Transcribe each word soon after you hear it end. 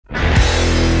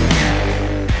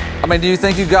mean, do you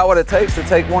think you got what it takes to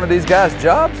take one of these guys'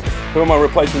 jobs? Who am I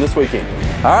replacing this weekend?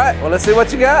 All right, well, let's see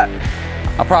what you got.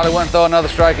 I probably wouldn't throw another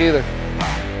strike either.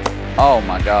 Oh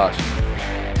my gosh.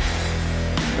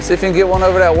 Let's see if you can get one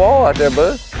over that wall out there,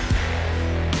 bud.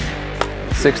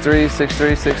 6'3",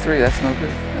 6'3", 6'3", that's no good.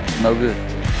 That's no good.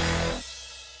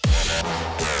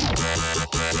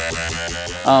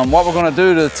 What we're gonna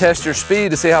do to test your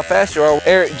speed to see how fast you are,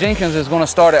 Eric Jenkins is gonna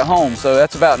start at home, so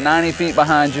that's about 90 feet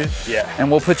behind you. Yeah.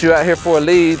 And we'll put you out here for a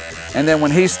lead, and then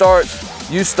when he starts,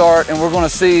 you start, and we're gonna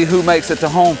see who makes it to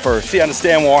home first. See,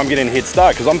 understand why I'm getting a head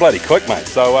start, because I'm bloody quick, mate,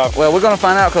 so... Well, we're gonna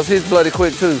find out, because he's bloody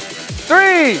quick too.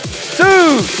 3, 2,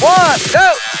 1,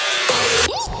 go!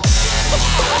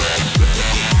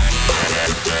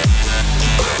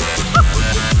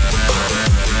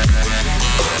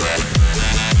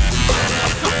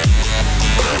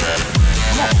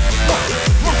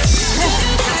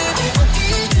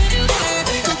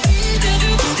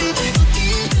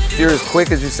 If you're as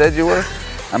quick as you said you were,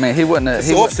 I mean, he wouldn't have...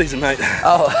 It's off season, mate.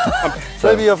 Oh.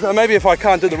 Maybe if I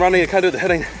can't do the running, I can't do the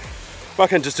hitting, I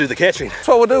can just do the catching. That's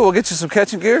what we'll do. We'll get you some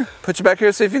catching gear, put you back here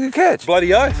and see if you can catch.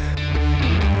 Bloody oath.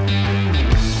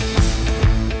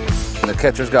 The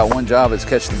catcher's got one job, it's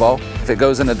catch the ball. If it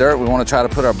goes in the dirt, we want to try to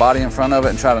put our body in front of it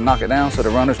and try to knock it down so the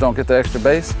runners don't get the extra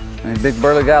base. I mean, big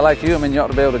burly guy like you, I mean, you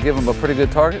ought to be able to give him a pretty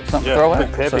good target, something to throw big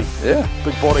at. peppy. So, yeah.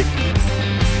 Big body.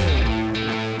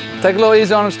 Take a little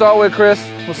easy on him, start with Chris.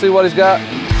 We'll see what he's got.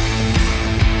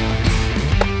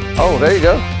 Oh, there you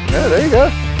go. Yeah, there you go.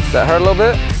 That hurt a little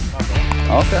bit?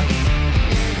 Okay.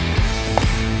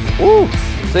 Woo!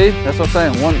 See, that's what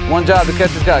I'm saying. One job the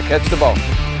catcher's got, catch the ball.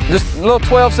 Just a little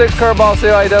 12-6 curveball, see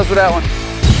how he does with that one.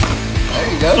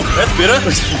 There you go. That's better.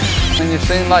 And you've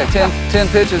seen like 10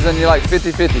 pitches and you're like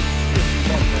 50-50.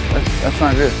 That's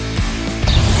not good.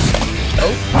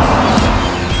 Oh.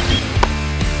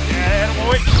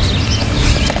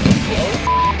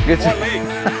 Get you.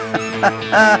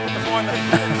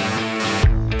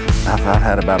 I've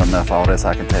had about enough. All this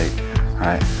I can take. All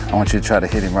right. I want you to try to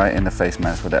hit him right in the face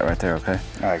mask with that right there, okay?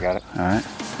 All right, got it. All right.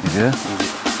 You good?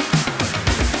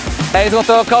 Hey, he's gonna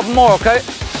throw a couple more, okay?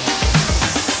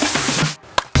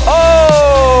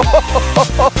 Oh!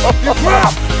 You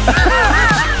dropped!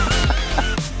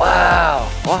 Wow.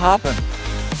 What happened?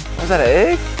 Was that an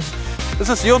egg? This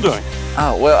is your doing.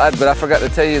 Oh, well, but I forgot to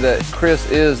tell you that Chris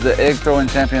is the egg throwing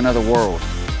champion of the world.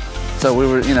 So we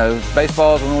were, you know,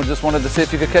 baseballs, and we just wanted to see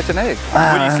if you could catch an egg.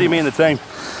 Where do you see me in the team?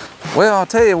 Well, I'll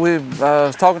tell you, we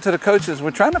was talking to the coaches.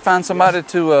 We're trying to find somebody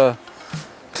to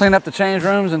clean up the change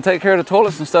rooms and take care of the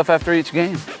toilets and stuff after each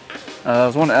game. I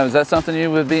was wondering, is that something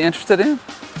you would be interested in?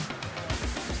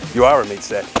 You are a meat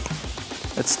sack.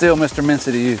 It's still Mr. Mintz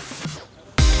to you.